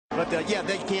But yeah,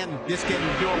 this can do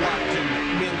a lot to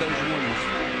mend those wounds.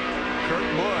 Kurt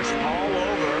Busch all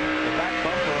over the back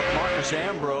bumper of Marcus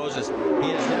Ambrose, as he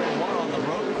has never won on the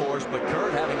road course, but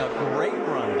Kurt having a great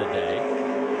run today.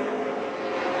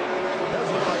 It does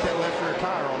look like that left rear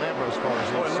tire on Ambrose cars.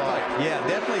 Yeah,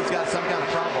 definitely he's got some kind of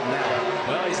problem now.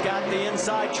 Well, he's got the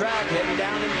inside track heading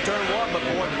down into turn one, but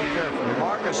boy, be careful.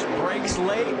 Marcus brakes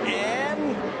late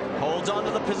and holds on to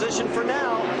the position for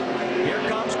now. Here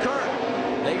comes Kurt.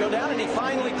 They go down and he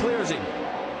finally clears him.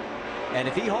 And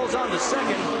if he holds on to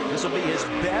second, this will be his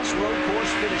best road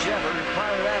course finish ever.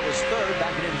 Prior to that was third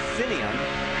back at Infineon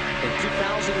in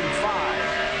 2005.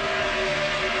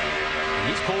 And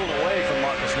he's pulling away from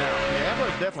Marcus now. Yeah,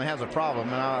 Ambrose definitely has a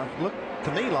problem. And look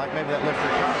to me like maybe that left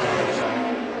rear tire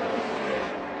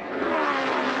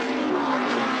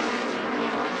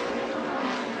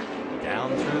is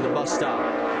down through the bus stop.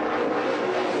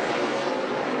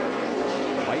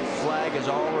 White flag has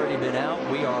already been out.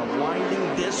 We are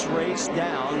winding this race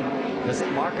down. Does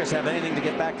Marcus have anything to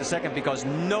get back to second? Because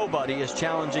nobody is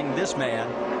challenging this man,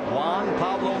 Juan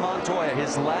Pablo Montoya.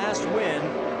 His last win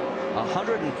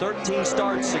 113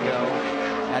 starts ago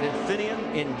at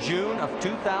Infineon in June of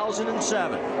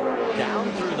 2007.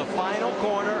 Down through the final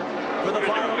corner for the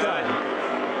final time.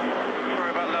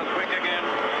 Sorry about last week again.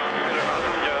 You did an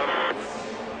awesome job.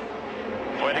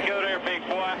 Way to go there, big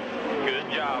boy.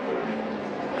 Good job.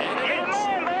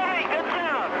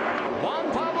 Juan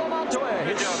Pablo Montoya,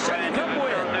 his second Cup win.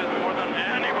 More than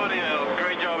anybody else.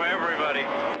 Great job, everybody.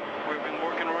 We've been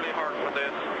working really hard for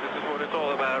this. This is what it's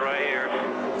all about right here.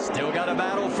 Still got a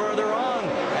battle further on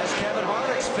as Kevin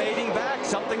Harvick's fading back.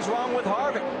 Something's wrong with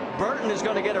Harvick. Burton is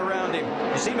going to get around him.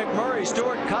 You see McMurray,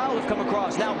 Stewart, Kyle have come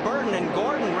across. Now Burton and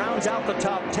Gordon rounds out the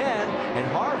top 10, and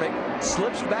Harvick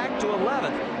slips back to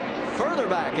 11th. Further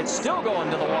back, it's still going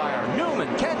to the wire.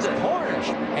 Newman, Kenseth, Hornish,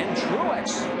 and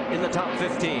Truex in the top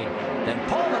 15. Then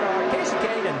Paul Menard, Casey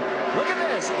Kane, and look at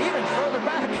this, even further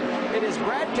back, it is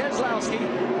Brad Keselowski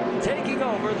taking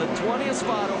over the 20th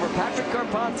spot over Patrick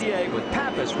Carpentier, with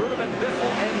Pappas, Rudiman,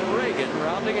 Biffle, and Reagan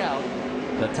rounding out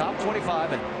the top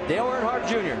 25. And Dale Earnhardt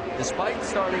Jr., despite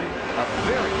starting a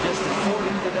very distant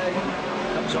 40th today,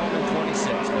 comes home in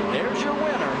 26th. But there's your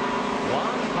winner,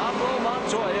 Juan Pablo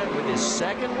Montoya, with his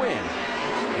second win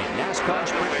in NASCAR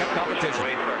Sprint Cup competition.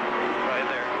 Right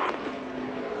there.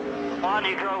 Juan,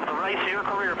 you drove the race of your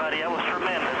career, buddy. That was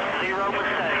tremendous. 0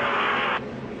 mistakes.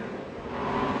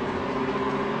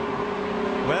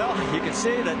 Well, you can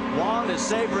see that Juan is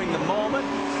savoring the moment,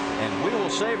 and we will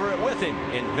savor it with him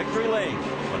in victory lane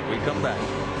when we come back.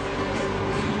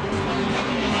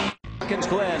 Watkins,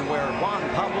 Glen, where Juan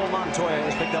Pablo Montoya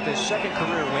has picked up his second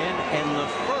career win and the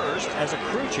first as a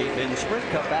crew chief in Sprint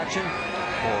Cup action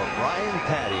for Brian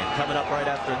Patty. And coming up right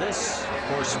after this, of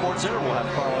course, Sports Center will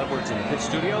have Carl Edwards in the pit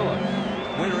studio,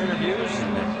 winter interviews,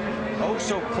 and an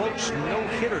oh-so-close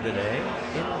no-hitter today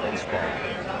in baseball.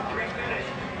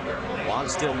 Juan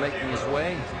still making his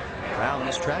way around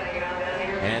this track.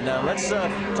 And let's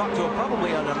talk to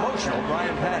probably an emotional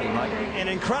Brian Patty, Mike. An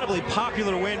incredibly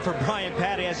popular win for Brian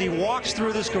Patty as he walks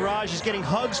through this garage. He's getting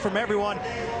hugs from everyone.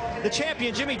 The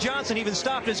champion, Jimmy Johnson, even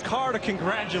stopped his car to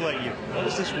congratulate you. What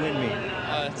does this win mean?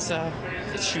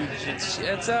 It's huge.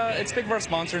 It's big for our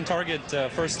sponsor and Target.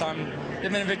 First time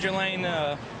they've been in victory lane.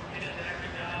 I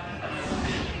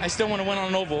still want to win on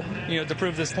an oval, to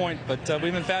prove this point. But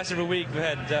we've been fast every week. We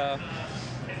had.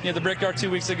 The Brickyard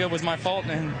 2 weeks ago was my fault,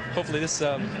 and hopefully this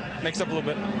makes up a little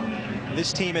bit.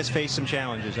 This team has faced some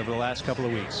challenges over the last couple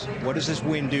of weeks. What does this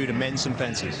win do to mend some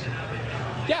fences?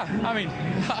 Yeah, I mean,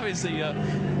 obviously,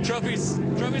 trophies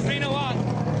mean a lot.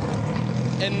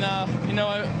 And,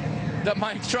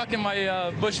 my truck and my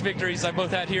Busch victories I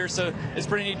both had here, so it's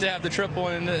pretty neat to have the triple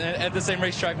and at the same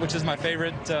racetrack, which is my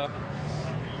favorite.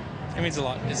 It means a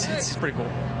lot. It's pretty cool.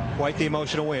 Quite the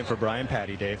emotional win for Brian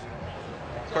Patty, Dave.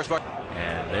 Of course, Mark.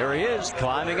 And there he is,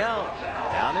 climbing out,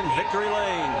 down in victory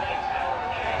lane.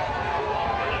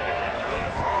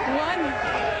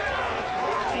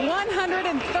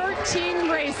 113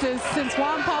 races since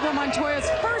Juan Pablo Montoya's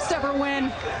first ever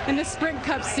win in the Sprint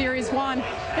Cup Series. Juan,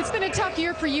 it's been a tough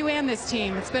year for you and this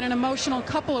team. It's been an emotional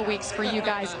couple of weeks for you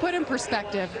guys. Put in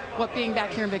perspective what being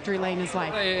back here in victory lane is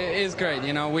like. It is great.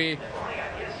 We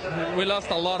lost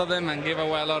a lot of them and gave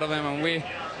away a lot of them, and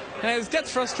it gets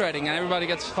frustrating, and everybody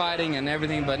gets fighting and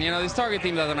everything, but, this Target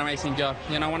team does an amazing job.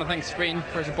 I want to thank Screen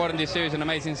for supporting this series, an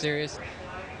amazing series.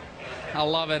 I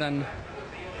love it, and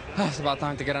it's about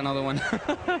time to get another one.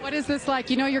 What is this like?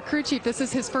 Your crew chief, this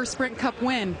is his first Sprint Cup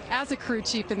win as a crew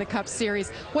chief in the Cup Series.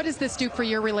 What does this do for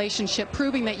your relationship,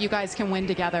 proving that you guys can win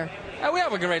together? We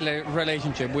have a great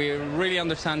relationship. We really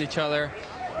understand each other.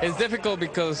 it's difficult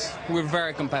because we're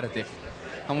very competitive,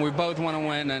 and we both want to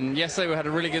win. And yesterday we had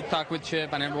a really good talk with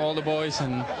Chip and all the boys,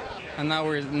 and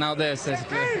now this is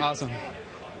awesome.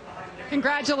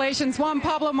 Congratulations, Juan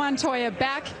Pablo Montoya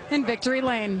back in victory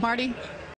lane. Marty.